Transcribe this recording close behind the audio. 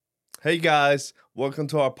Hey guys, welcome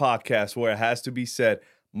to our podcast where it has to be said.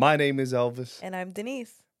 My name is Elvis. And I'm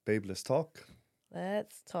Denise. Babe, let's talk.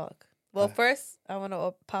 Let's talk. Well, first, I want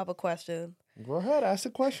to pop a question Go ahead, ask the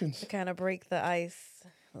questions. to kind of break the ice.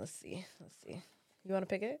 Let's see. You want to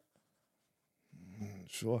pick it?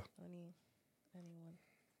 Sure. Anyone?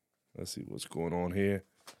 Let's see what's going on here.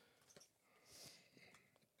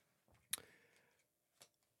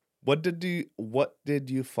 What did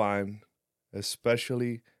you find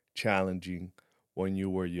especially challenging when you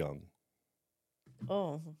were young?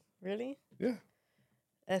 Oh, really? Yeah.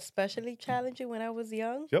 Especially challenging when I was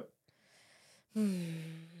young? Yep.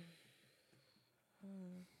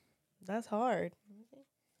 That's hard.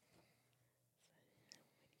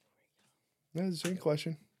 That's the same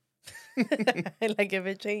question. Like if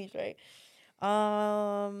it changed, right?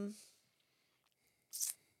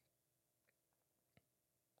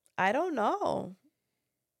 I don't know.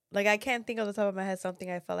 Like I can't think of the top of my head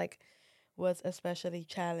something I felt like was especially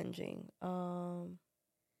challenging. How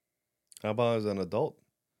about as an adult?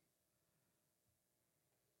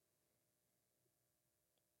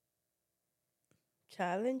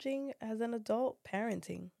 Challenging as an adult,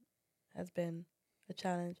 parenting has been a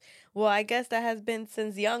challenge. Well, I guess that has been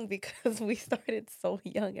since young because we started so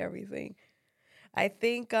young, everything. I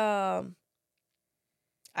think I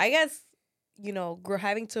guess,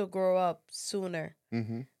 having to grow up sooner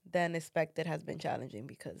Mm-hmm. than expected has been challenging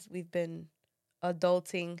because we've been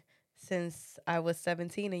adulting since I was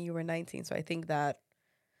 17 and you were 19. So I think that's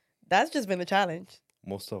just been a challenge.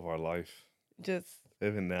 Most of our life. Just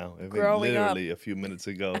Even now. Even growing up. literally a few minutes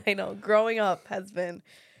ago. I know growing up has been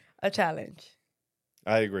a challenge,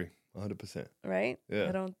 I agree. 100%. right? Yeah.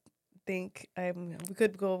 I don't think we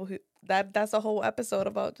could go that's a whole episode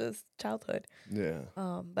about just childhood. Yeah.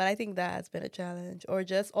 But I think that has been a challenge. Or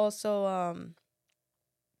just also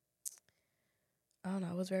I don't know,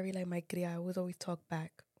 I was very like my cria. I was always talk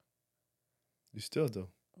back You still do.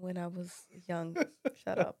 when I was young.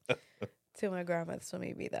 Shut up. To my grandma, so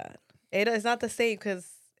maybe that. It's not the same because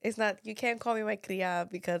it's not, you can't call me my cria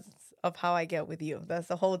because of how I get with you.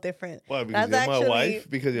 That's a whole different. Why? Because That's you're my wife?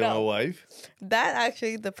 Because you're my no. wife? That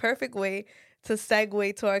actually the perfect way to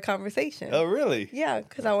segue to our conversation. Oh, really? Yeah,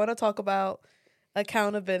 because I want to talk about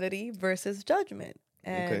accountability versus judgment.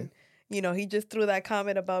 And, he just threw that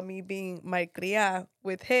comment about me being my cria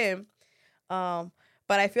with him. But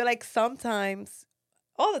I feel like sometimes,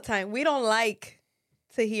 all the time, we don't like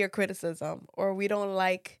to hear criticism or we don't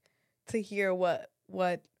like to hear what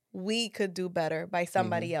we could do better by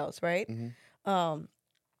somebody else, right? Mm-hmm.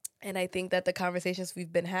 And I think that the conversations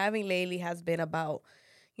we've been having lately has been about,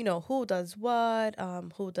 who does what,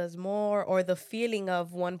 who does more, or the feeling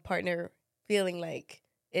of one partner feeling like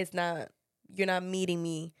you're not meeting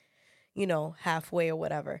me, halfway or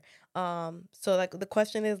whatever. So like the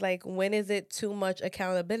question is like, when is it too much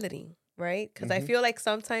accountability, right? Because I feel like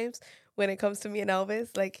sometimes when it comes to me and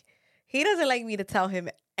Elvis, like he doesn't like me to tell him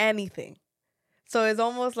anything. So it's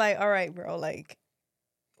almost like, all right, bro, like,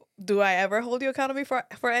 do I ever hold you accountable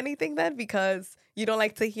for anything then? Because you don't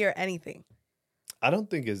like to hear anything. I don't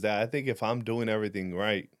think it's that. I think if I'm doing everything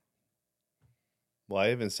right,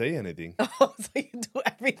 why even say anything? Oh, so you do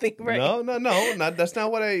everything right. No. That's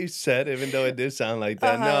not what I said, even though it did sound like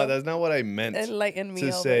that. No, that's not what I meant Enlighten me, to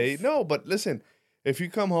Elvis. say. No, but listen, if you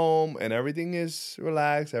come home and everything is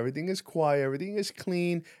relaxed, everything is quiet, everything is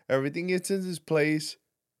clean, everything is in its place,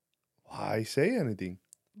 why say anything?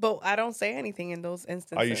 But I don't say anything in those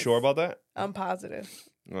instances. Are you sure about that? I'm positive.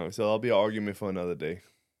 All right, so that'll be an argument for another day.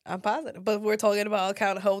 I'm positive. But we're talking about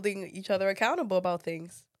holding each other accountable about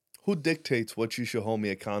things. Who dictates what you should hold me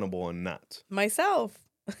accountable or not? Myself.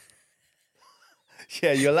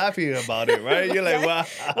 Yeah, you're laughing about it, right? You're like, wow.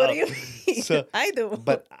 What do you mean? So, I do.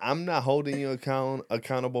 But I'm not holding you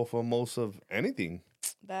accountable for most of anything.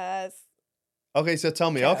 That's... Okay, so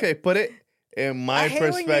tell me. Okay, put it in my perspective. I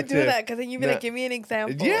hate when you do that because then you be like, give me an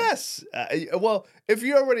example. Yes. Well, if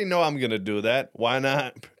you already know I'm gonna do that, why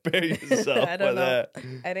not prepare yourself I don't for know. that?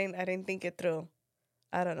 I didn't think it through.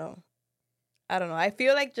 I don't know. I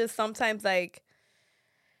feel like just sometimes like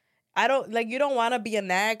you don't want to be a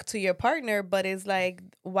nag to your partner, but it's like,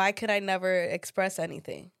 why could I never express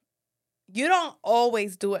anything? You don't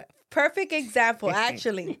always do it. Perfect example,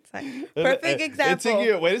 actually. Perfect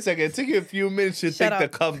example. Wait a second. It took you a few minutes to think the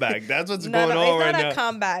comeback. That's what's going on right now. It's not a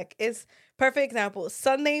comeback. It's perfect example.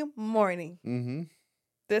 Sunday morning. Mm-hmm.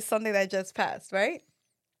 This Sunday that just passed, right?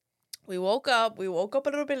 We woke up a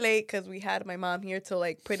little bit late because we had my mom here till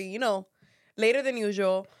like pretty, later than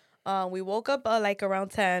usual. We woke up like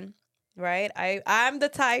around 10, right? I'm the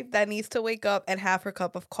type that needs to wake up and have her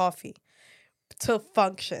cup of coffee. to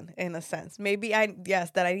function in a sense. Maybe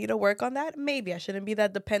that I need to work on that. Maybe I shouldn't be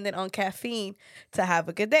that dependent on caffeine to have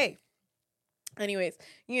a good day. Anyways,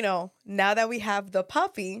 now that we have the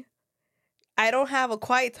puppy, I don't have a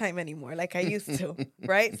quiet time anymore like I used to,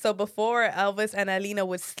 right? So before Elvis and Alina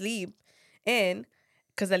would sleep in,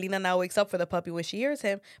 because Alina now wakes up for the puppy when she hears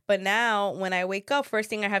him. But now when I wake up, first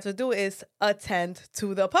thing I have to do is attend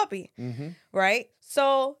to the puppy, right?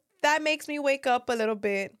 So that makes me wake up a little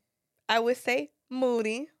bit, I would say,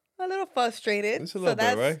 moody, a little frustrated. It's a little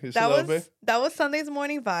bit, right? That was Sunday's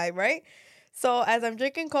morning vibe, right? So as I'm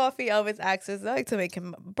drinking coffee, Elvis asks us to make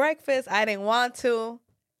him breakfast. I didn't want to.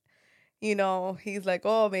 He's like,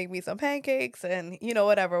 oh, make me some pancakes and,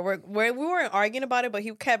 whatever. We weren't arguing about it, but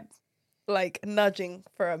he kept like nudging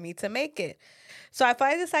for me to make it. So I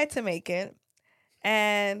finally decide to make it.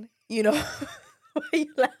 And, why are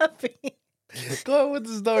you laughing? Go ahead with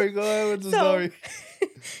the story.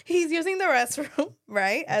 He's using the restroom,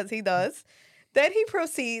 right? As he does. Then he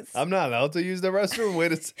proceeds. I'm not allowed to use the restroom.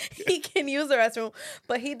 Wait a second. He can use the restroom,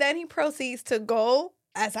 but he proceeds to go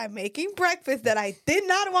as I'm making breakfast that I did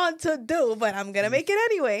not want to do, but I'm gonna make it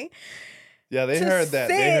anyway. Yeah, they heard that.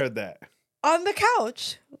 They heard that on the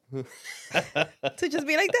couch to just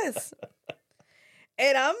be like this,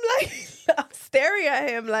 and I'm staring at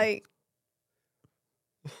him like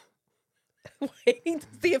waiting to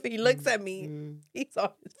see if he looks at me. He's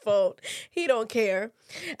on his phone. He don't care.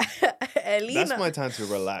 Alina, that's my time to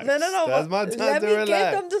relax. No. That's my time to relax. Let me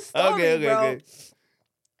give them the story, bro.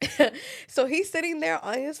 Okay. So he's sitting there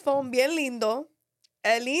on his phone, bien lindo.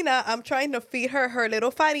 Alina, I'm trying to feed her little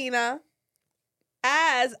farina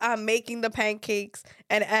as I'm making the pancakes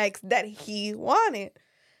and eggs that he wanted.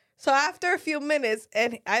 So after a few minutes,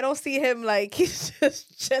 and I don't see him, like, he's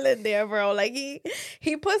just chilling there, bro. Like,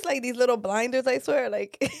 he puts, like, these little blinders, I swear,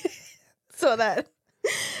 like, so that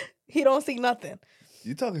he don't see nothing.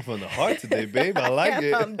 You talking from the heart today, babe. I like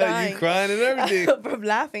it. I'm dying. You crying and everything. From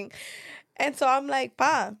laughing. And so I'm like,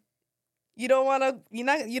 Pa, you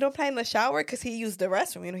don't plan to shower? Because he used the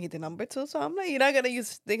restroom. He did number 2. So I'm like, you're not going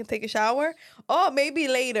to take a shower? Oh, maybe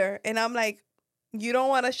later. And I'm like, you don't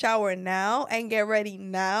want to shower now and get ready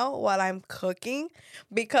now while I'm cooking?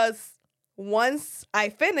 Because once I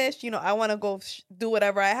finish, I want to go do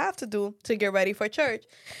whatever I have to do to get ready for church.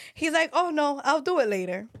 He's like, oh, no, I'll do it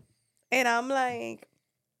later. And I'm like,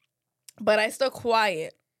 but I still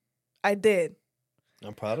quiet. I did.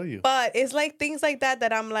 I'm proud of you. But it's like things like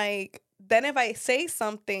that I'm like, then if I say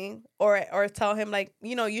something or tell him like,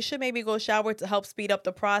 you should maybe go shower to help speed up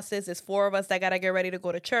the process. It's 4 of us that got to get ready to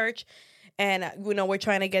go to church. And, we're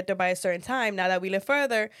trying to get there by a certain time now that we live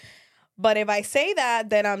further. But if I say that,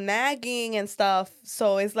 then I'm nagging and stuff.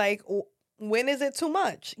 So it's like, when is it too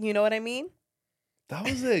much? You know what I mean? That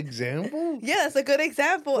was an example? Yeah, that's a good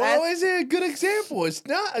example. Well, is it a good example? It's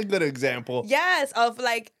not a good example. Yes, of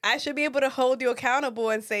like, I should be able to hold you accountable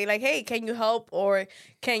and say like, hey, can you help or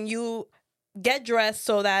can you get dressed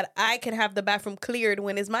so that I can have the bathroom cleared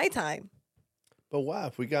when it's my time? But why?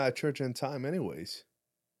 If we got church in time anyways.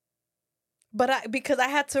 But because I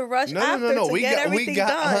had to rush after to we get everything done.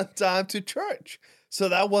 We got on time to church. So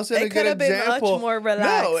that wasn't a good example. It could have been much more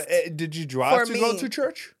relaxed. No, did you drive to go to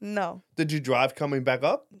church? No. Did you drive coming back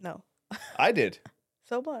up? No. I did.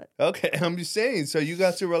 So what? Okay, I'm just saying. So you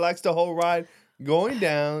got to relax the whole ride, going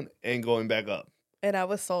down and going back up. And I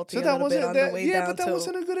was salty so a little bit on the way down, Yeah, but that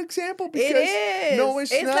wasn't a good example. Because it is. No,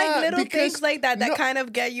 it's not. It's like little things like that kind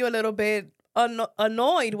of get you a little bit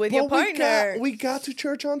annoyed with your partner. We got to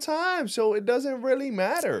church on time, so it doesn't really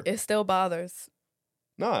matter. It still bothers.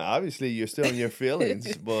 No, obviously you're still in your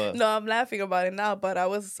feelings, but no, I'm laughing about it now. But I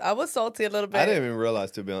was salty a little bit. I didn't even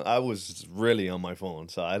realize, to be honest. I was really on my phone,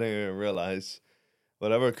 so I didn't even realize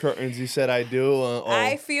whatever curtains you said I do.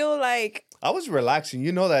 I feel like I was relaxing.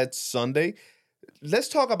 You know that Sunday. Let's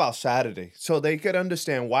talk about Saturday, so they could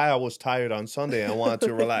understand why I was tired on Sunday and wanted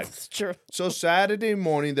to relax. It's true. So Saturday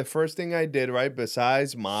morning, the first thing I did, right,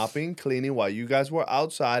 besides mopping, cleaning while you guys were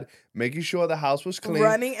outside, making sure the house was clean,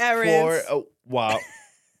 running errands,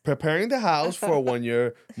 preparing the house for when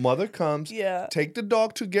your mother comes. Yeah. Take the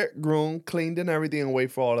dog to get groomed, cleaned, and everything, and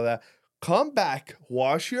wait for all of that. Come back,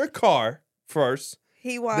 wash your car first.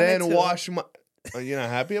 He wanted to. Then wash my. Are you not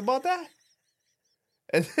happy about that?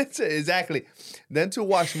 And that's it, exactly. Then to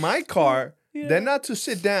wash my car, then not to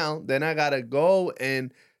sit down. Then I gotta go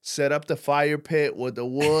and set up the fire pit with the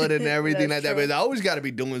wood and everything like that. But I always gotta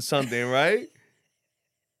be doing something, right?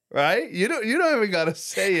 Right? You don't even gotta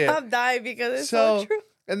say it. I'm dying because it's so true.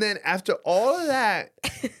 And then after all of that,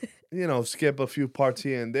 skip a few parts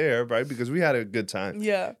here and there, right? Because we had a good time.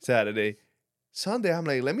 Yeah. Saturday. Sunday, I'm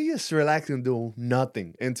like, let me just relax and do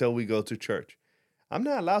nothing until we go to church. I'm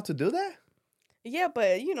not allowed to do that? Yeah, but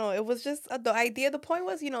it was just the idea. The point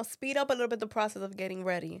was, speed up a little bit the process of getting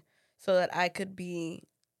ready so that I could be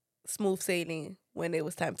smooth sailing when it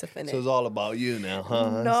was time to So finish. it's all about you now, huh?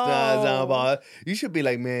 It's not No. about. You should be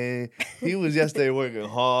like, man, he was yesterday working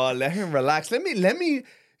hard. Let him relax. Let me.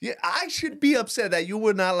 Yeah, I should be upset that you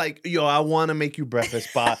were not like, yo, I want to make you breakfast,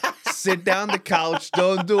 pa. Sit down the couch.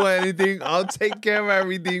 Don't do anything. I'll take care of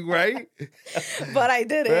everything, right? But I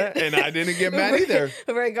didn't. And I didn't get mad either.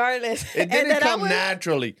 Regardless. It didn't come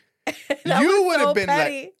naturally. I You was would have so been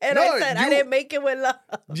petty, like, and no, I said I you- didn't make it with love.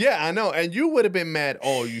 Yeah, I know. And you would have been mad.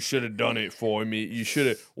 Oh, you should have done it for me. You should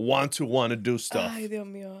have want to do stuff. Ay, Dios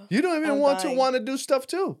mío. You don't even I'm want dying. to do stuff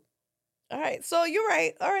too. All right, so you're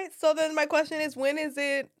right. All right, so then my question is, when is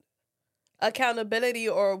it accountability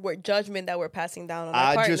or judgment that we're passing down on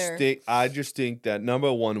our partner? I just think that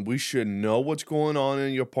number one, we should know what's going on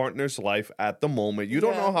in your partner's life at the moment. You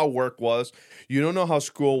don't Yeah. know how work was, you don't know how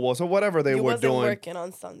school was, or whatever they You were wasn't doing. working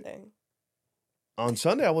on Sunday. On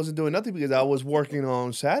Sunday, I wasn't doing nothing because I was working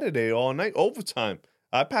on Saturday all night overtime.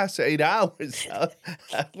 I passed 8 hours.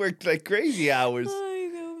 I worked like crazy hours. Ay,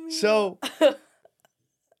 Dios mío. So,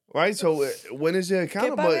 right? So when is it ¿Qué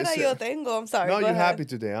accountable? pavera yo tengo? I'm sorry. No, go you're ahead. happy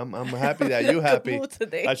today. I'm happy that you're Good happy. mood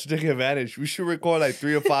today. I should take advantage. We should record like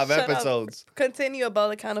 3 or 5 Shut up. episodes. Continue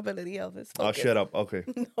about accountability, Elvis. Oh, Focus. shut up. Okay.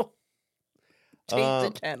 No.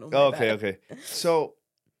 Change the channel. my Okay, bad. okay. So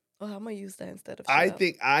Oh, I'm gonna use that instead of. I shut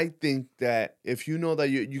up. think that if you know that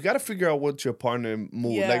you got to figure out what's your partner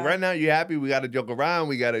mood. Like Yeah. right now, you're happy. We got to joke around.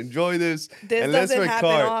 We got to enjoy this. This and let's doesn't happen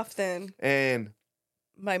record. often. And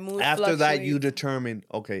My mood. after that, you fluctuates. determine,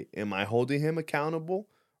 okay, am I holding him accountable,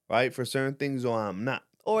 right, for certain things, or I'm not?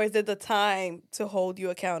 Or is it the time to hold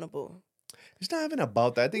you accountable? It's not even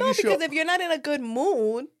about that. I think No, you should. because if you're not in a good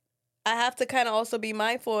mood, I have to kind of also be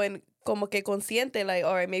mindful and como que consciente, like,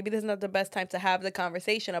 all right, maybe this is not the best time to have the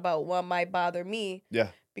conversation about what might bother me Yeah.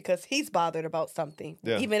 because he's bothered about something,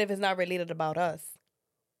 Yeah. even if it's not related about us.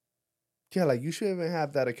 Yeah, like you should even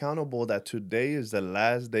have that accountable that today is the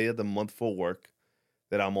last day of the month for work,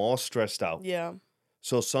 that I'm all stressed out. Yeah.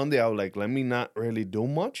 So Sunday, I was like, let me not really do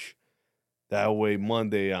much. That way,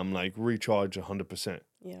 Monday, I'm like recharge 100%.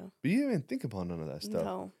 Yeah. But you didn't even think about none of that stuff.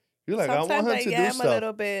 No. You're like, Sometimes I want him to do am a stuff.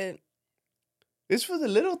 little bit It's for the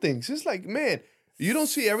little things. It's like, man, you don't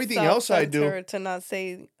see everything else I do. self-centered, to not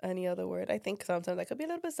say any other word. I think sometimes I could be a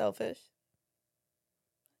little bit selfish.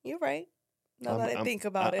 You're right. Now that I think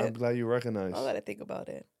about I'm it. glad you recognize. Now that I think about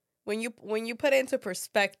it. When you put it into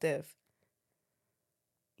perspective,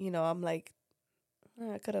 I'm like,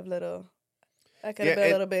 I could have been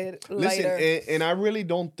a little bit lighter. Listen, and I really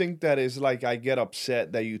don't think that is like I get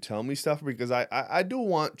upset that you tell me stuff, because I do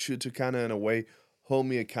want you to kind of, in a way, hold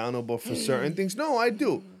me accountable for certain things. No, I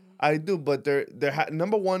do. But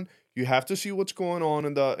number one, you have to see what's going on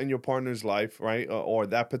in your partner's life, right? Or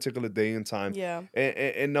that particular day and time. Yeah.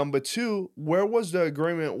 And number two, where was the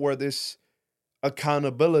agreement where this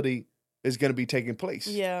accountability is going to be taking place?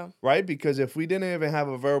 Yeah. Right? Because if we didn't even have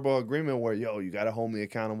a verbal agreement where, yo, you got to hold me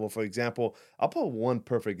accountable. For example, I'll put one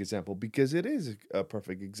perfect example because it is a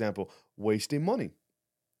perfect example: wasting money.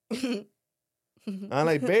 I'm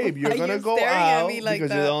like, babe, you're Why going to you go staring at out me like because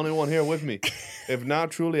that? you're the only one here with me. If not,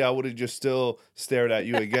 truly, I would have just still stared at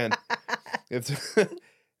you again.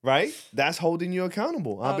 Right? That's holding you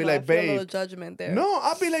accountable. I'll be like, I feel a little babe. judgment there. No,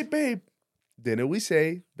 I'll be like, babe, didn't we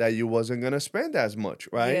say that you wasn't going to spend as much,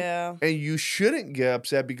 right? Yeah. And you shouldn't get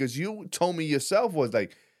upset because you told me yourself was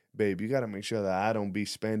like, babe, you got to make sure that I don't be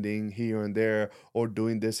spending here and there or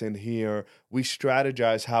doing this and here. We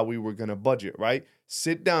strategized how we were going to budget, right?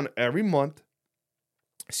 Sit down every month,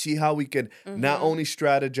 see how we could not only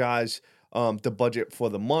strategize the budget for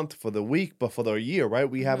the month, for the week, but for the year, right?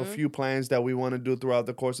 We have a few plans that we want to do throughout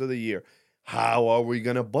the course of the year. How are we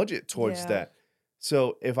going to budget towards Yeah. that?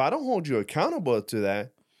 So if I don't hold you accountable to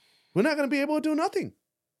that, we're not going to be able to do nothing.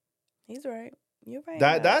 He's right. You're right.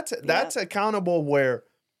 That's accountable where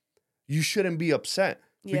you shouldn't be upset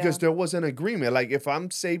because there was an agreement. Like if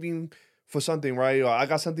I'm saving for something, right? Or I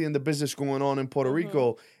got something in the business going on in Puerto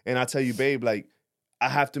Rico, and I tell you, babe, like I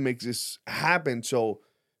have to make this happen. So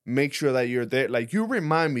make sure that you're there. Like you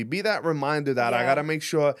remind me, be that reminder that I got to make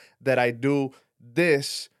sure that I do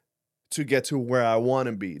this to get to where I want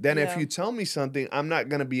to be. Then if you tell me something, I'm not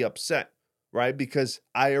going to be upset, right? Because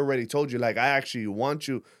I already told you, like, I actually want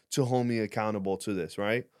you to hold me accountable to this,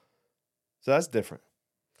 right? So that's different.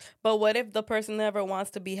 But what if the person never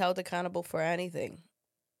wants to be held accountable for anything?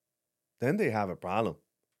 Then they have a problem.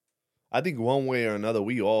 I think one way or another,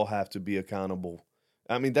 we all have to be accountable.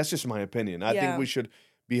 I mean, that's just my opinion. I think we should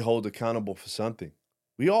be held accountable for something.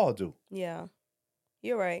 We all do. Yeah.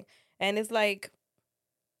 You're right. And it's like,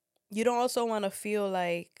 you don't also want to feel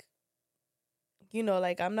like,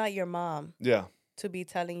 like I'm not your mom Yeah. to be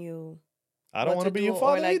telling you I don't what want to to be do, your or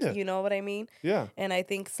father like, either. you know what I mean? Yeah. And I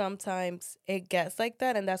think sometimes it gets like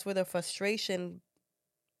that, and that's where the frustration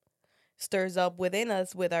stirs up within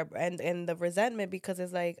us with our and the resentment, because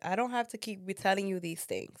it's like I don't have to keep telling you these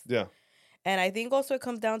things. Yeah. And I think also it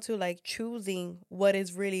comes down to like choosing what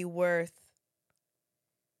is really worth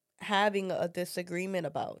having a disagreement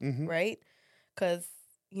about, Mm-hmm. right? Because,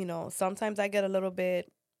 sometimes I get a little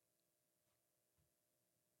bit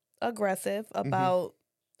aggressive Mm-hmm. about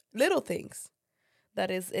little things that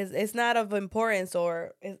is it's not of importance,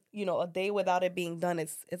 or a day without it being done,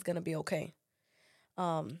 it's gonna be okay.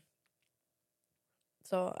 Um,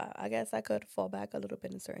 so I guess I could fall back a little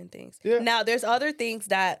bit in certain things. Yeah. Now there's other things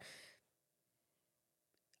that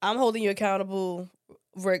I'm holding you accountable,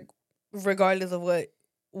 regardless of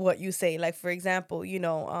what you say. Like, for example,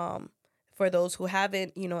 for those who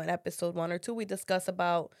haven't, in episode 1 or 2, we discuss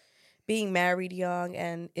about being married young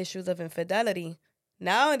and issues of infidelity.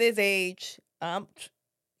 Now in this age,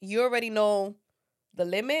 you already know the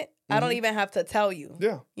limit. I don't Mhm. even have to tell you.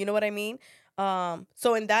 Yeah. You know what I mean?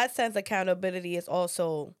 So in that sense, accountability is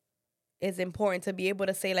important, to be able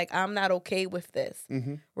to say, like, I'm not okay with this.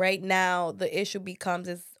 Mm-hmm. Right now, the issue becomes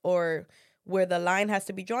or where the line has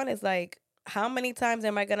to be drawn is like, how many times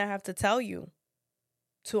am I gonna have to tell you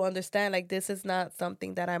to understand, like, this is not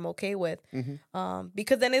something that I'm okay with? Mm-hmm.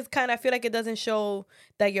 Because then it's kind of, I feel like it doesn't show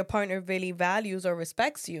that your partner really values or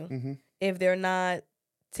respects you Mm-hmm. if they're not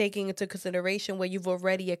taking into consideration what you've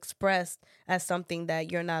already expressed as something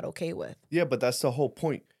that you're not okay with. Yeah, but that's the whole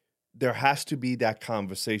point. There has to be that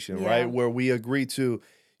conversation, Yeah. right? Where we agree to,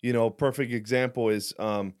 perfect example is,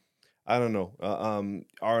 I don't know,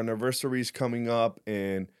 our anniversary is coming up,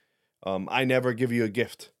 and I never give you a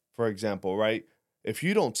gift, for example, right? If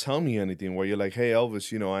you don't tell me anything, where you're like, hey,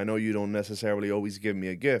 Elvis, I know you don't necessarily always give me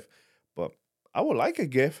a gift, but I would like a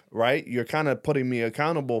gift, right? You're kind of putting me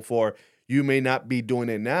accountable for, you may not be doing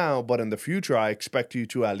it now, but in the future, I expect you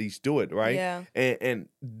to at least do it, right? Yeah. And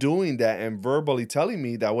doing that and verbally telling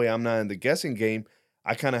me, that way I'm not in the guessing game.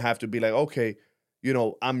 I kind of have to be like, okay,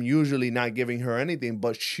 I'm usually not giving her anything,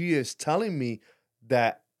 but she is telling me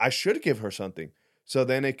that I should give her something. So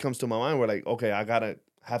then it comes to my mind, we're like, okay, I gotta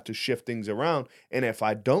have to shift things around. And if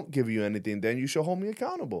I don't give you anything, then you should hold me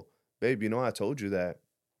accountable. Babe, I told you that.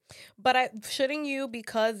 But shouldn't you,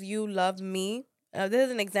 because you love me? This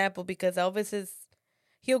is an example, because Elvis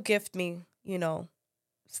he'll gift me,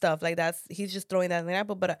 stuff like that. He's just throwing that as an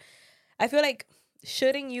example. But I feel like,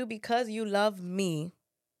 shouldn't you, because you love me,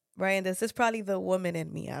 right? And this is probably the woman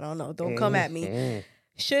in me. I don't know. Don't come at me. Mhm.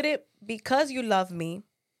 Should it, because you love me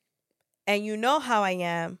and you know how I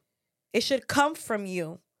am, it should come from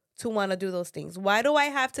you to want to do those things? Why do I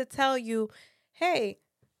have to tell you, hey,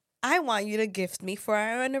 I want you to gift me for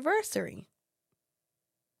our anniversary?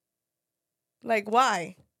 Like,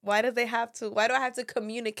 why? Why do I have to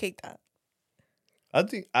communicate that?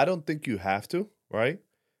 I don't think you have to, right?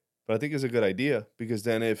 But I think it's a good idea, because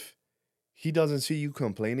then if he doesn't see you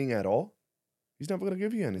complaining at all, he's never gonna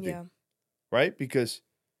give you anything, Yeah. right? Because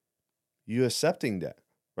you accepting that,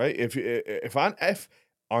 right? If our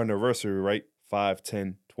anniversary, right, 5,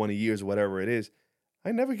 10, 20 years, whatever it is,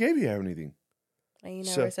 I never gave you anything. And you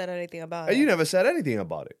So- never said anything about And it. you never said anything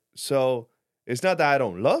about it. So it's not that I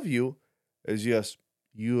don't love you. It's just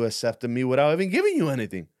you accepted me without even giving you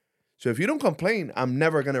anything. So if you don't complain, I'm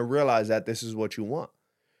never going to realize that this is what you want.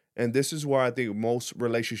 And this is where I think most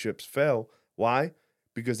relationships fail. Why?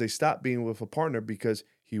 Because they stop being with a partner because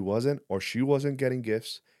he wasn't or she wasn't getting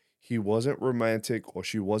gifts. He wasn't romantic or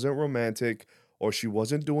she wasn't romantic, or she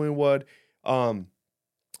wasn't doing what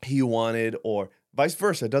he wanted, or vice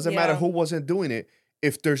versa. It doesn't matter Yeah. who wasn't doing it.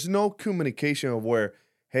 If there's no communication of where,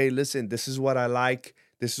 hey, listen, this is what I like,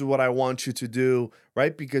 this is what I want you to do,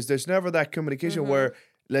 right? Because there's never that communication Mhm. where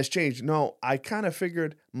let's change. No, I kind of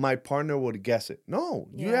figured my partner would guess it. No,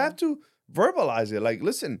 you Yeah. have to verbalize it. Like,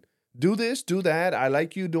 listen, do this, do that. I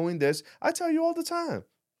like you doing this. I tell you all the time.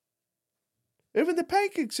 Even the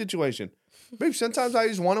pancake situation. Babe, sometimes I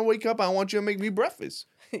just want to wake up. I want you to make me breakfast.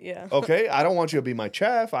 Yeah. Okay, I don't want you to be my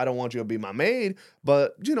chef. I don't want you to be my maid.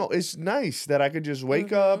 But it's nice that I could just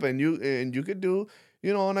wake up and you could do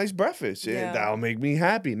a nice breakfast, Yeah. and that'll make me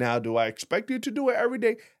happy. Now, do I expect you to do it every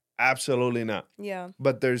day? Absolutely not. Yeah.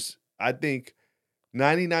 But I think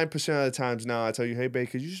 99% of the times now I tell you, hey babe,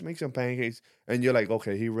 could you just make some pancakes? And you're like,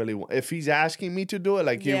 okay, if he's asking me to do it,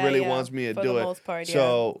 like he Yeah, really yeah. wants me to For do the it. most part,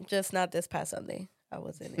 So- yeah. Just not this past Sunday. I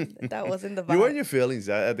wasn't in that wasn't the vibe. You were in your feelings.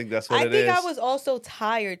 I think that's what I it is. think I was also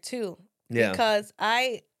tired too. Yeah. Because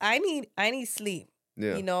I need sleep.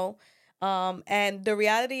 Yeah. You know? And the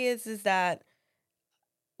reality is that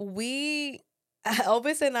we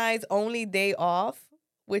Elvis and I's only day off,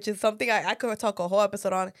 which is something I could talk a whole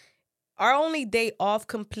episode on. Our only day off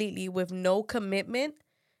completely with no commitment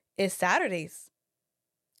is Saturdays.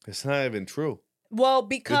 It's not even true. Well,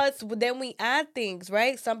 because then we add things,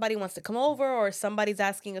 right? Somebody wants to come over, or somebody's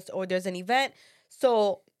asking us, or there's an event.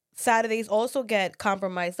 So Saturdays also get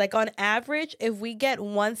compromised. Like on average, if we get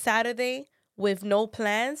one Saturday with no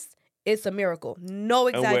plans, it's a miracle. No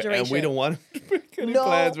exaggeration. And we don't want to make any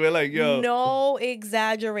plans. We're like, yo. No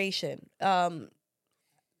exaggeration.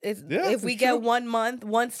 If we get 1 month,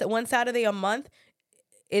 one Saturday a month,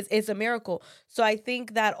 it's a miracle. So I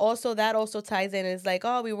think that also ties in. It's like,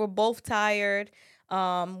 oh, we were both tired.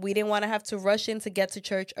 We didn't want to have to rush in to get to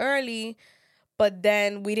church early, but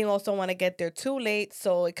then we didn't also want to get there too late.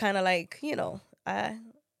 So it kind of like, you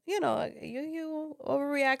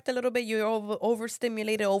overreact a little bit. You're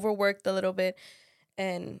overstimulated, overworked a little bit,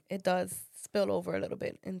 and it does spill over a little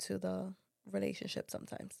bit into the relationship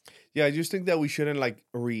sometimes. Yeah, I just think that we shouldn't like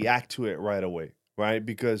react to it right away, right?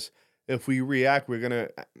 Because if we react, we're gonna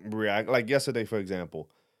react. Like yesterday, for example,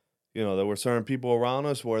 there were certain people around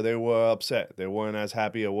us where they were upset. They weren't as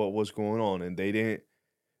happy at what was going on, and they didn't.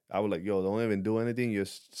 I was like, yo, don't even do anything.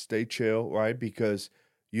 Just stay chill, right? Because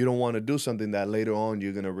you don't want to do something that later on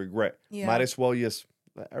you're gonna regret. Yeah. Might as well just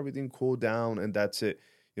let everything cool down, and that's it.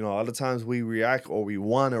 A lot of times we react, or we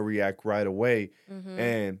want to react right away,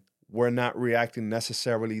 and we're not reacting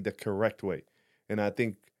necessarily the correct way. And I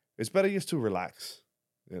think it's better just to relax,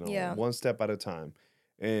 one step at a time.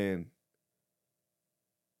 And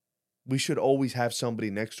we should always have somebody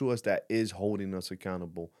next to us that is holding us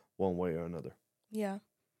accountable one way or another. Yeah.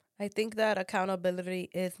 I think that accountability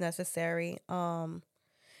is necessary.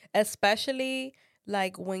 Especially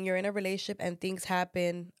like when you're in a relationship and things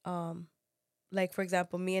happen. Like, for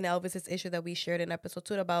example, me and Elvis's issue that we shared in episode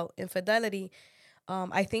 2 about infidelity.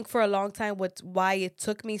 I think for a long time, why it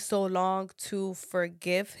took me so long to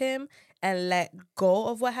forgive him and let go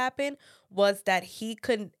of what happened was that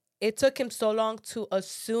it took him so long to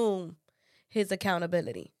assume his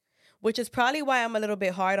accountability, which is probably why I'm a little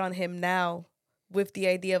bit hard on him now with the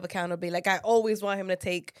idea of accountability. Like, I always want him to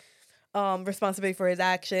take responsibility for his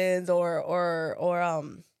actions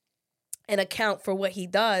or an account for what he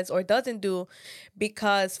does or doesn't do,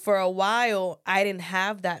 because for a while I didn't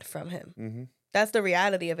have that from him. Mm-hmm. That's the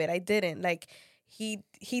reality of it. I didn't. Like, he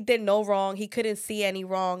did no wrong. He couldn't see any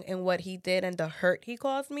wrong in what he did and the hurt he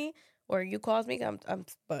caused me, or you caused me.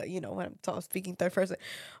 But when I'm speaking third person,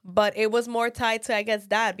 but it was more tied to, I guess,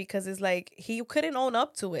 that, because it's like he couldn't own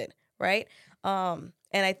up to it, right? And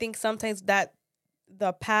I think sometimes that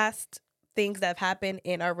the past things that have happened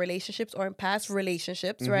in our relationships or in past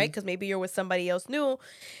relationships, right? Because maybe you're with somebody else new,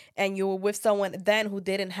 and you were with someone then who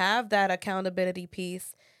didn't have that accountability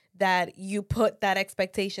piece, that you put that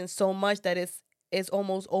expectation so much that it's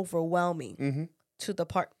almost overwhelming to the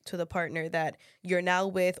partner that you're now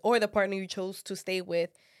with, or the partner you chose to stay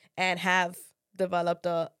with and have developed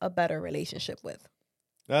a better relationship with.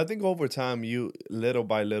 I think over time, little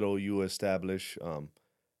by little, you establish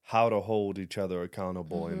how to hold each other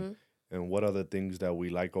accountable and what are the things that we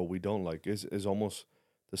like or we don't like. Is almost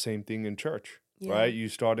the same thing in church, right? You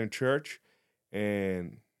start in church,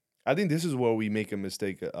 and I think this is where we make a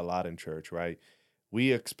mistake a lot in church, right?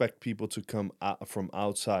 We expect people to come out from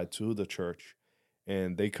outside to the church,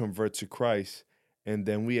 and they convert to Christ, and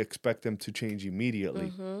then we expect them to change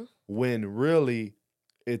immediately, when really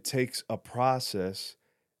it takes a process,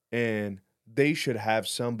 and they should have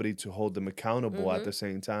somebody to hold them accountable at the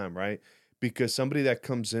same time, right? Because somebody that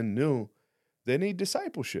comes in new, they need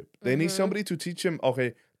discipleship. They need somebody to teach them,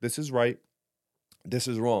 okay, this is right, this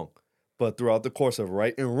is wrong. But throughout the course of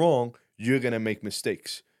right and wrong, you're going to make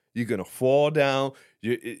mistakes. You're going to fall down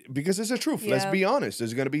because it's the truth. Yeah. Let's be honest.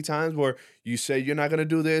 There's going to be times where you say you're not going to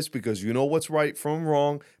do this because you know what's right from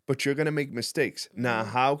wrong, but you're going to make mistakes. Now,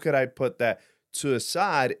 how could I put that to the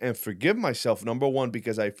side and forgive myself, number one,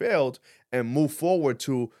 because I failed, and move forward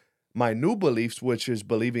to my new beliefs, which is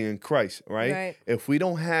believing in Christ, right? If we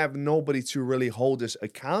don't have nobody to really hold us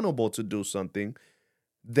accountable to do something,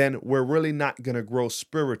 then we're really not going to grow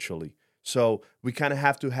spiritually. So we kind of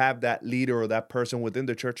have to have that leader or that person within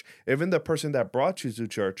the church, even the person that brought you to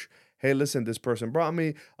church. Hey, listen, this person brought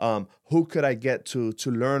me. Who could I get to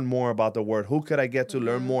learn more about the word? Who could I get to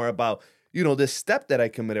learn more about, this step that I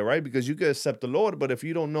committed, right? Because you could accept the Lord, but if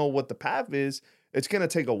you don't know what the path is, it's going to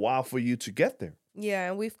take a while for you to get there. Yeah,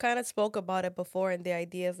 and we've kind of spoke about it before, and the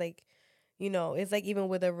idea is like, it's like even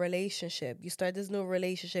with a relationship. You start this new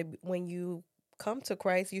relationship when you come to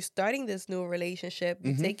Christ. You're starting this new relationship.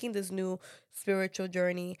 You're taking this new spiritual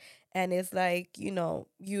journey, And it's like,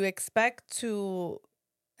 you expect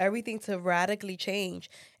everything to radically change.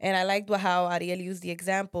 And I liked how Ariel used the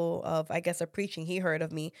example of, I guess, a preaching he heard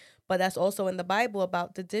of me, but that's also in the Bible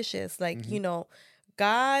about the dishes. Like, Mm-hmm.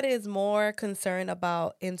 God is more concerned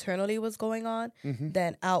about internally what's going on Mm-hmm.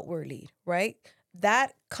 than outwardly, right?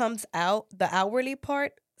 That comes out, the outwardly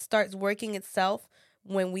part starts working itself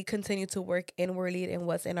when we continue to work inwardly in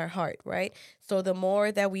what's in our heart, right? So the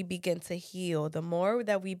more that we begin to heal, the more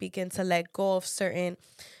that we begin to let go of certain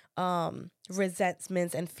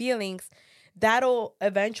resentments and feelings, that'll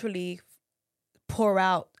eventually pour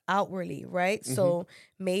out outwardly, right? Mm-hmm. So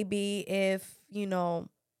maybe if,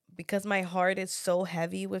 because my heart is so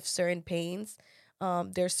heavy with certain pains,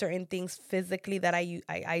 there's certain things physically that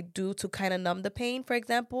I do to kind of numb the pain. For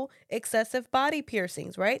example, excessive body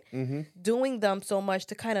piercings, right? Mm-hmm. Doing them so much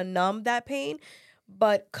to kind of numb that pain.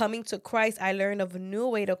 But coming to Christ, I learned of a new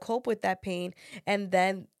way to cope with that pain. And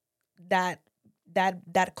then that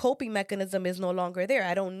that coping mechanism is no longer there.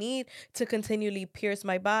 I don't need to continually pierce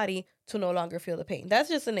my body to no longer feel the pain. That's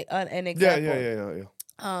just an Yeah, example. yeah.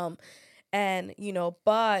 Um, and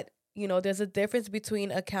but there's a difference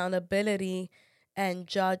between accountability and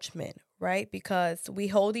judgment, right? Because we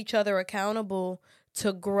hold each other accountable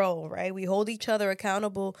to grow, right? We hold each other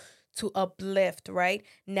accountable to uplift, right?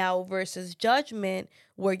 Now versus judgment,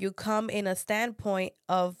 where you come in a standpoint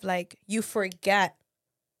of like you forget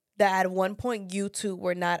that at one point you two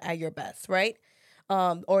were not at your best, right?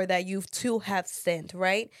 Or that you two have sinned,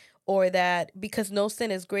 right? Or that because no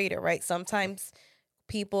sin is greater, right? Sometimes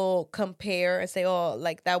people compare and say, oh,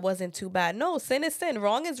 like that wasn't too bad. No, sin is sin.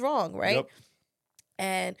 Wrong is wrong, right? Yep.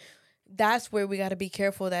 And that's where we got to be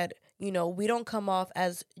careful that, we don't come off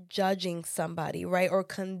as judging somebody, right? Or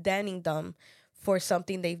condemning them for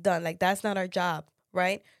something they've done. Like that's not our job,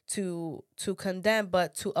 right? To condemn,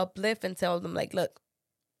 but to uplift and tell them like, look,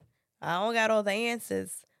 I don't got all the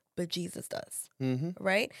answers, but Jesus does, Mm-hmm.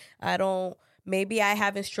 right? Maybe I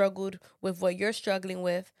haven't struggled with what you're struggling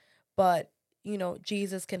with, but,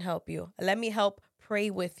 Jesus can help you. Let me help pray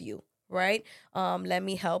with you, right? Let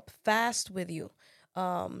me help fast with you.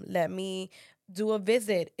 Let me do a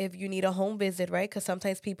visit if you need a home visit, right? Because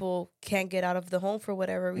sometimes people can't get out of the home for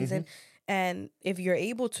whatever Mm-hmm. reason. And if you're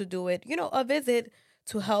able to do it, a visit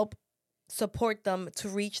to help support them to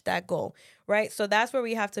reach that goal, right? So that's where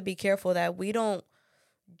we have to be careful that we don't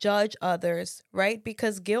judge others, right?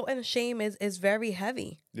 Because guilt and shame is very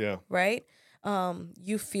heavy, Yeah. right?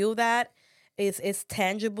 You feel that it's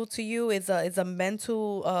tangible to you. It's a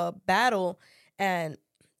mental battle, and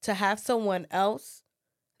to have someone else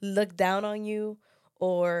look down on you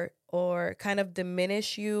or kind of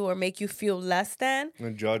diminish you or make you feel less than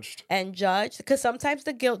And judged. and judged, because sometimes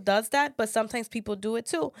the guilt does that, but sometimes people do it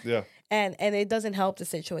too. Yeah. And it doesn't help the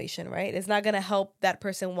situation, right? It's not going to help that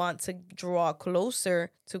person want to draw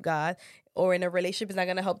closer to God, or in a relationship it's not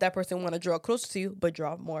going to help that person want to draw closer to you but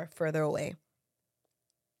draw more further away.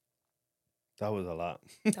 That was a lot.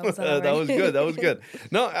 That was a lot, That right? was good. That was good.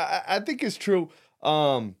 No, I think it's true.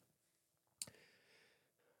 Man,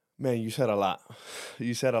 you said a lot.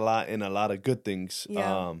 You said a lot and a lot of good things.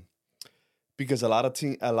 Yeah. Because a lot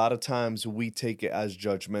of times we take it as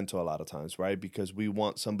judgmental. A lot of times, right? Because we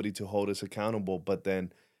want somebody to hold us accountable, but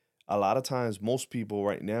then a lot of times most people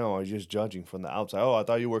right now are just judging from the outside. Oh, I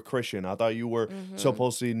thought you were Christian. I thought you were Mm-hmm.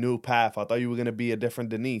 supposed to new path. I thought you were gonna be a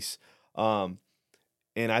different Denise.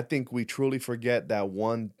 And I think we truly forget that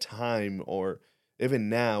one time, or even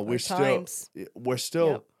now, Or times. we're Yep.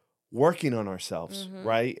 still working on ourselves, Mm-hmm.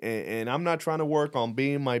 right? And I'm not trying to work on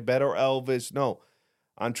being my better Elvis. No,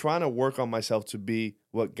 I'm trying to work on myself to be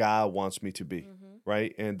what God wants me to be, Mm-hmm.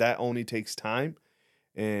 right? And that only takes time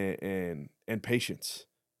and patience.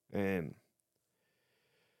 And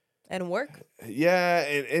And work. yeah,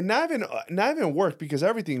 and not even work, because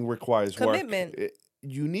everything requires work. Commitment.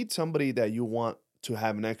 You need somebody that you want to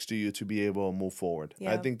have next to you to be able to move forward. I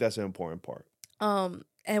Yeah. think that's an important part.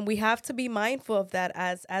 And we have to be mindful of that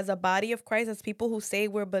as a body of Christ, as people who say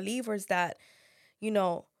we're believers, that you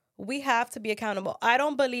know we have to be accountable. I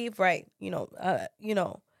don't believe, right,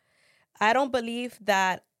 I don't believe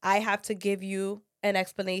that I have to give you an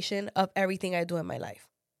explanation of everything I do in my life,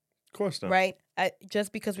 Of course not. right?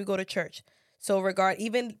 Just because we go to church. So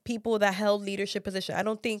even people that held leadership position, I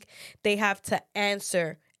don't think they have to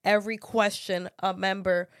answer every question a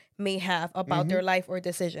member may have about Mm-hmm. their life or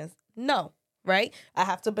decisions. No, right? I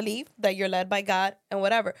have to believe that you're led by God and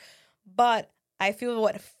whatever. But I feel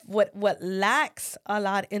what lacks a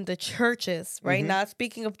lot in the churches, right? Mm-hmm. Not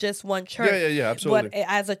speaking of just one Yeah, church, yeah, but absolutely.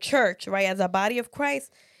 as a church, right? As a body of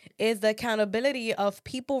Christ, is the accountability of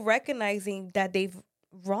people recognizing that they've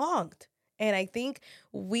wronged And I think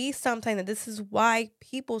we sometimes, and this is why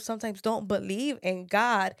people sometimes don't believe in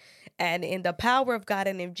God and in the power of God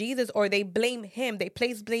and in Jesus, or they blame him. They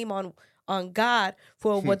place blame on God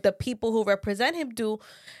for what the people who represent him do,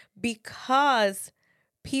 because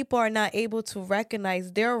people are not able to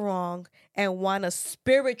recognize they're wrong and want to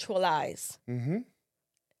spiritualize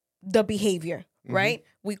the behavior, right?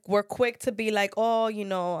 We're quick to be like,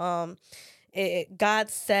 oh, God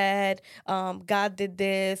said, God did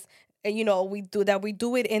this. And, we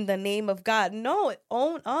do it in the name of God. No,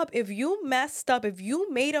 own up. If you messed up, if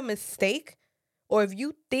you made a mistake, or if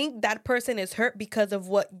you think that person is hurt because of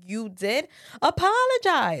what you did,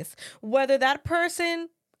 apologize. Whether that person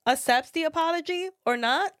accepts the apology or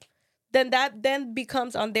not, then that then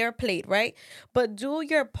becomes on their plate, right? But do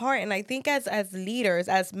your part. And I think as leaders,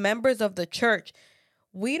 as members of the church,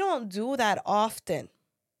 we don't do that often.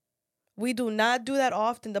 We do not do that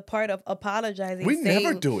often, the part of apologizing. We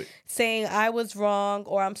never do it. Saying I was wrong,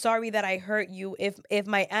 or I'm sorry that I hurt you. If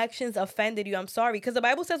my actions offended you, I'm sorry. Because the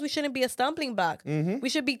Bible says we shouldn't be a stumbling block. We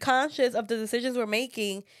should be conscious of the decisions we're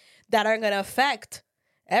making that are going to affect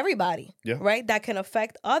everybody, right? That can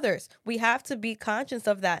affect others. We have to be conscious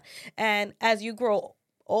of that. And as you grow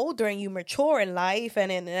older and you mature in life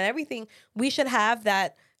and in everything, we should have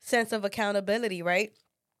that sense of accountability, right?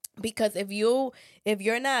 Because if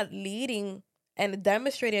you're not leading and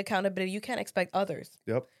demonstrating accountability, you can't expect others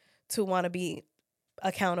to want to be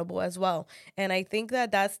accountable as well. And I think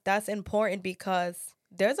that's important, because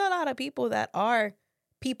there's a lot of people that are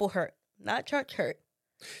people hurt, not church hurt.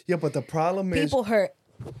 Yeah, but the problem is people hurt.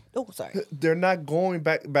 Oh, sorry. They're not going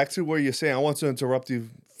back to where you're saying. I want to interrupt you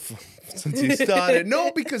since you started.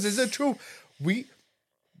 No, because it's the truth.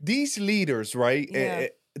 These leaders, right?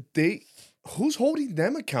 Yeah. Who's holding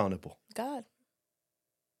them accountable? God.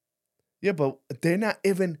 Yeah, but they're not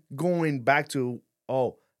even going back to,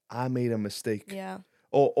 oh, I made a mistake. Yeah.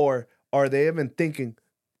 Or are they even thinking,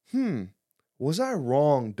 was I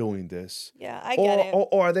wrong doing this? Yeah, I get it.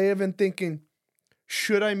 Or are they even thinking,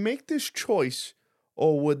 should I make this choice,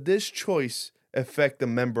 or would this choice affect a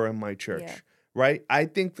member in my church? Yeah. Right? I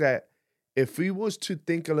think that if we was to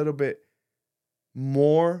think a little bit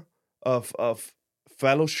more of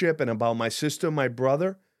fellowship and about my sister, my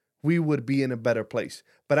brother, we would be in a better place.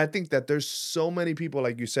 But I think that there's so many people,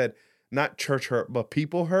 like you said, not church hurt, but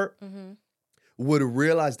people hurt, would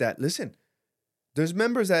realize that, listen, there's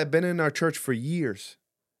members that have been in our church for years,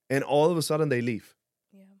 and all of a sudden they leave.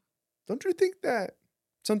 Yeah. Don't you think that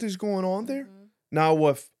something's going on there? Now,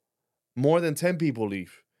 if more than 10 people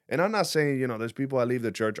leave, and I'm not saying, there's people that leave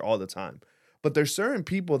the church all the time, but there's certain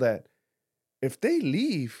people that if they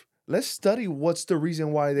leave, let's study what's the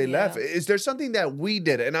reason why they left. Is there something that we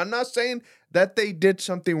did? And I'm not saying that they did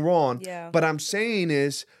something wrong, but I'm saying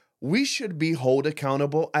is we should be held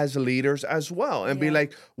accountable as leaders as well, and be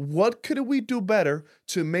like, what could we do better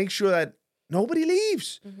to make sure that nobody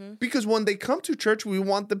leaves? Because when they come to church, we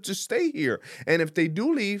want them to stay here. And if they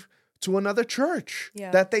do leave, to another church,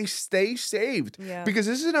 that they stay saved. Because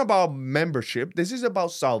this isn't about membership. This is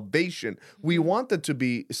about salvation. We want them to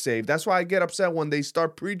be saved. That's why I get upset when they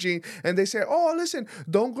start preaching and they say, oh, listen,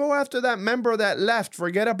 don't go after that member that left.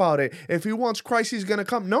 Forget about it. If he wants Christ, he's going to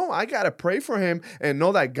come. No, I got to pray for him and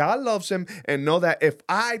know that God loves him, and know that if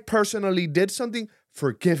I personally did something,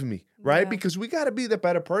 forgive me. Right? Because we got to be the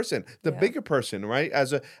better person, the bigger person, right?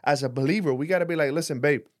 As a believer, we got to be like, listen,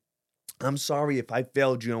 babe, I'm sorry if I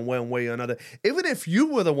failed you in one way or another. Even if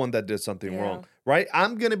you were the one that did something wrong, right?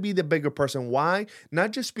 I'm going to be the bigger person. Why?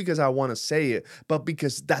 Not just because I want to say it, but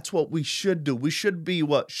because that's what we should do. We should be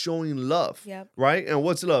showing love, right? And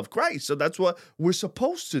what's love? Christ. So that's what we're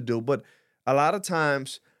supposed to do. But a lot of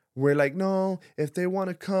times we're like, no, if they want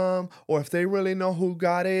to come, or if they really know who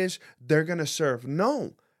God is, they're going to serve.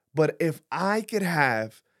 No. But if I could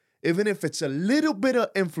have, even if it's a little bit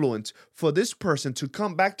of influence for this person to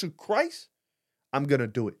come back to Christ, I'm going to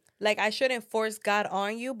do it. Like, I shouldn't force God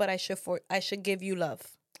on you, but I should give you love.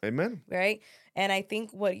 Amen. Right? And I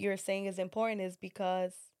think what you're saying is important, is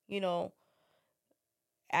because,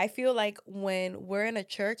 I feel like when we're in a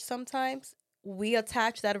church, sometimes we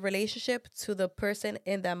attach that relationship to the person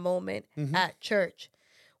in that moment at church.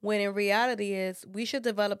 When in reality is, we should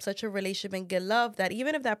develop such a relationship and get love that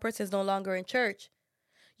even if that person is no longer in church,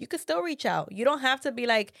 you could still reach out. You don't have to be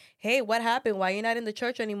like, hey, what happened? Why you're not in the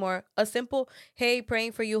church anymore? A simple, hey,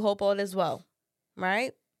 praying for you, hope all is well,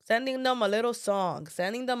 right? Sending them a little song,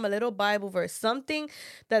 sending them a little Bible verse, something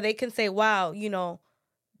that they can say, wow,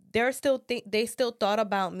 they still thought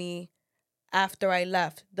about me after I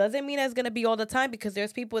left. Doesn't mean it's going to be all the time, because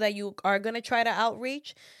there's people that you are going to try to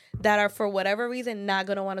outreach that are, for whatever reason, not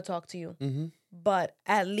going to want to talk to you. But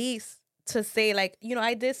at least to say like,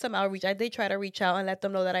 I did some outreach. I did try to reach out and let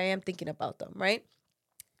them know that I am thinking about them, right?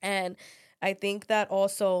 And I think that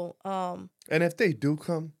also And if they do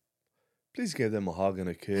come, please give them a hug and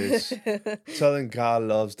a kiss. Tell them God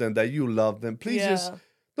loves them, that you love them. Please just yeah,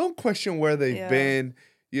 don't question where they've yeah. been.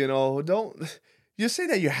 Don't you say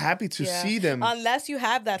that you're happy to Yeah. see them. Unless you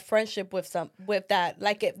have that friendship with that,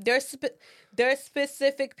 like if there's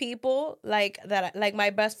specific people like that, like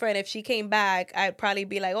my best friend. If she came back, I'd probably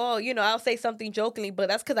be like, oh, I'll say something jokingly, but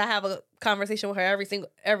that's because I have a conversation with her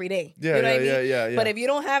every day. Yeah, you know what I mean? yeah. But if you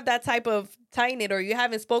don't have that type of tight knit, or you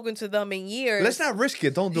haven't spoken to them in years, Let's not risk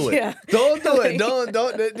it. Don't do it. Yeah. Don't do it.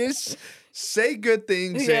 Don't. Just say good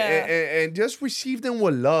things and just receive them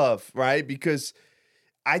with love, right? Because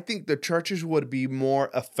I think the churches would be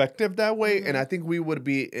more effective that way, and I think we would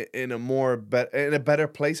be in a better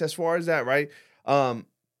place as far as that, right? I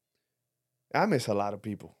miss a lot of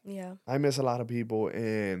people. Yeah. I miss a lot of people,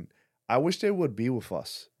 and I wish they would be with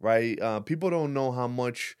us, right? People don't know how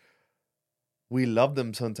much we love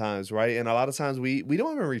them sometimes, right? And a lot of times we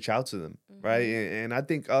don't even reach out to them, right? And I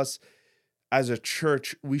think us as a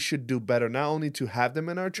church, we should do better, not only to have them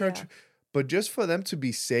in our church, Yeah. but just for them to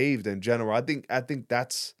be saved in general. I think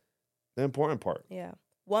that's the important part. Yeah.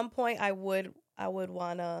 One point I would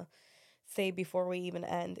want to say before we even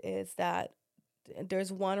end is that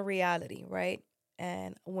there's one reality, right?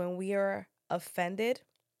 And when we are offended,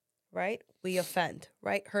 right? We offend,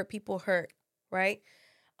 right? Hurt people hurt, right?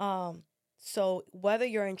 So whether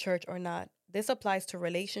you're in church or not, this applies to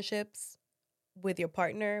relationships with your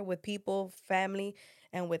partner, with people, family,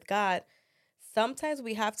 and with God. Sometimes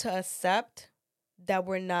we have to accept that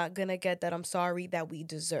we're not going to get that I'm sorry that we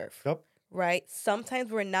deserve. Yep. Right? Sometimes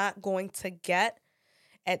we're not going to get,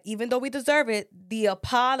 and even though we deserve it, the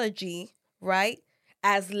apology, right?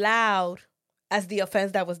 As loud as the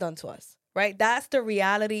offense that was done to us, right? That's the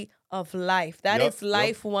reality of life. That is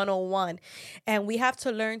life 101. And we have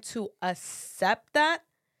to learn to accept that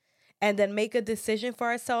and then make a decision for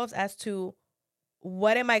ourselves as to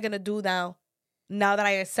what am I going to do now that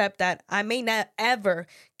I accept that I may not ever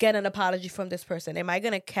get an apology from this person. Am I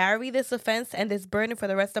going to carry this offense and this burden for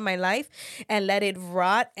the rest of my life and let it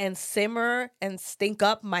rot and simmer and stink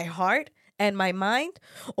up my heart and my mind?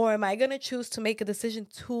 Or am I going to choose to make a decision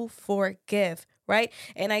to forgive, right?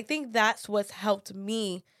 And I think that's what's helped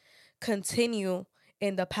me continue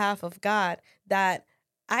in the path of God, that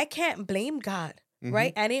I can't blame God,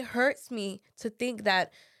 right? And it hurts me to think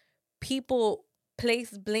that people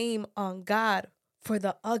place blame on God for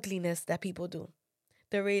the ugliness that people do.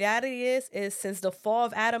 The reality is since the fall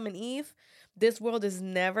of Adam and Eve, this world is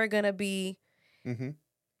never going to be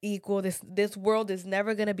equal. This world is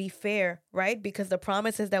never going to be fair, right? Because the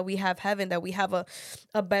promise is that we have heaven, that we have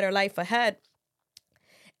a better life ahead.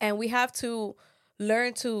 And we have to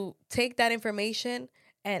learn to take that information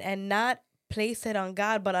and not place it on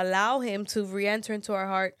God, but allow him to re-enter into our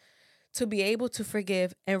heart, to be able to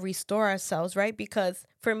forgive and restore ourselves, right? Because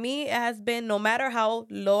for me, it has been, no matter how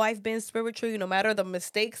low I've been spiritually, no matter the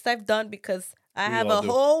mistakes I've done, because I have a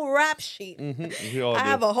whole rap sheet. I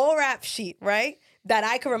have a whole rap sheet, right? That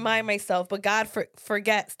I can remind myself, but God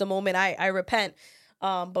forgets the moment I repent.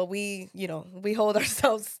 But we hold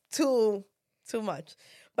ourselves too much.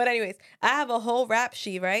 But anyways, I have a whole rap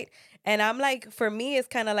sheet, right? And I'm like, for me, it's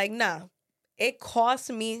kind of like, nah, it costs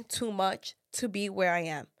me too much to be where I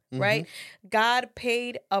am. Right? God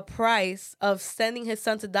paid a price of sending his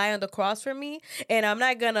son to die on the cross for me, and I'm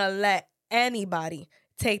not gonna let anybody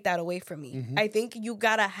take that away from me. I think you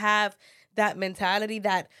gotta have that mentality,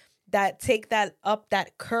 that take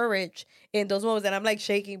that courage in those moments. And I'm like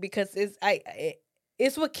shaking because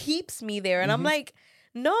it's what keeps me there. And I'm like,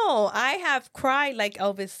 no, I have cried, like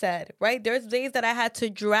Elvis said, right? There's days that I had to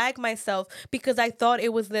drag myself because I thought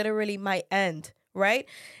it was literally my end, right?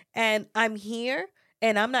 And I'm here.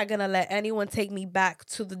 And I'm not going to let anyone take me back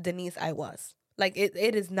to the Denise I was. Like, it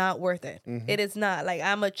is not worth it. It is not. Like,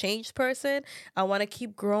 I'm a changed person. I want to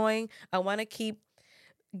keep growing. I want to keep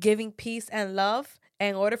giving peace and love. And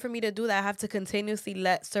in order for me to do that, I have to continuously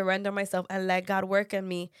surrender myself and let God work in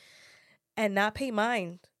me and not pay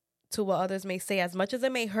mind to what others may say. As much as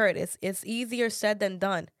it may hurt, it's easier said than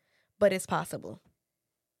done, but it's possible.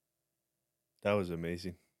 That was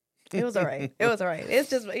amazing. It was all right. It was all right. It's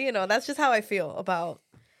just, that's just how I feel about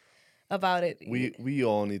it. We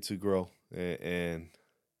all need to grow and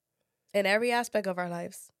in every aspect of our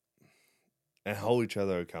lives. And hold each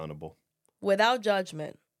other accountable. Without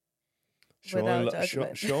judgment. Just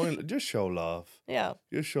show love. Yeah.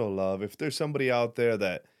 Just show love. If there's somebody out there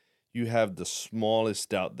that you have the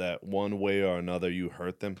smallest doubt that one way or another you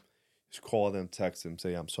hurt them, just call them, text them,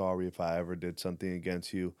 say, I'm sorry if I ever did something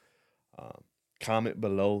against you. Comment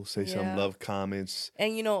below. Say some Yeah. love comments.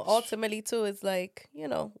 And, you know, ultimately, too, it's like, you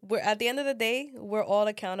know, we're at the end of the day, we're all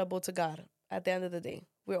accountable to God. At the end of the day,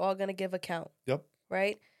 we're all going to give account. Yep.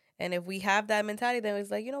 Right? And if we have that mentality, then it's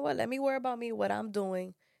like, you know what? Let me worry about me, what I'm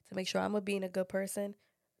doing to make sure I'm being a good person,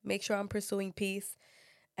 make sure I'm pursuing peace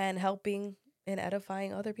and helping and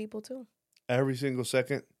edifying other people, too. Every single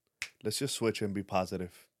second, let's just switch and be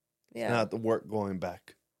positive. Yeah. It's not the work going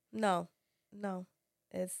back. No.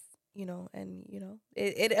 It's, you know, and, you know,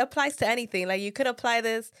 it applies to anything. Like, you could apply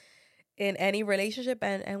this in any relationship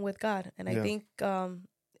and with God. And I think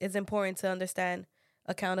it's important to understand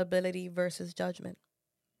accountability versus judgment.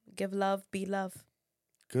 Give love, be love.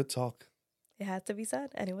 Good talk. It had to be said,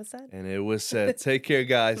 and it was said. And it was said. Take care,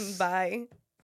 guys. Bye.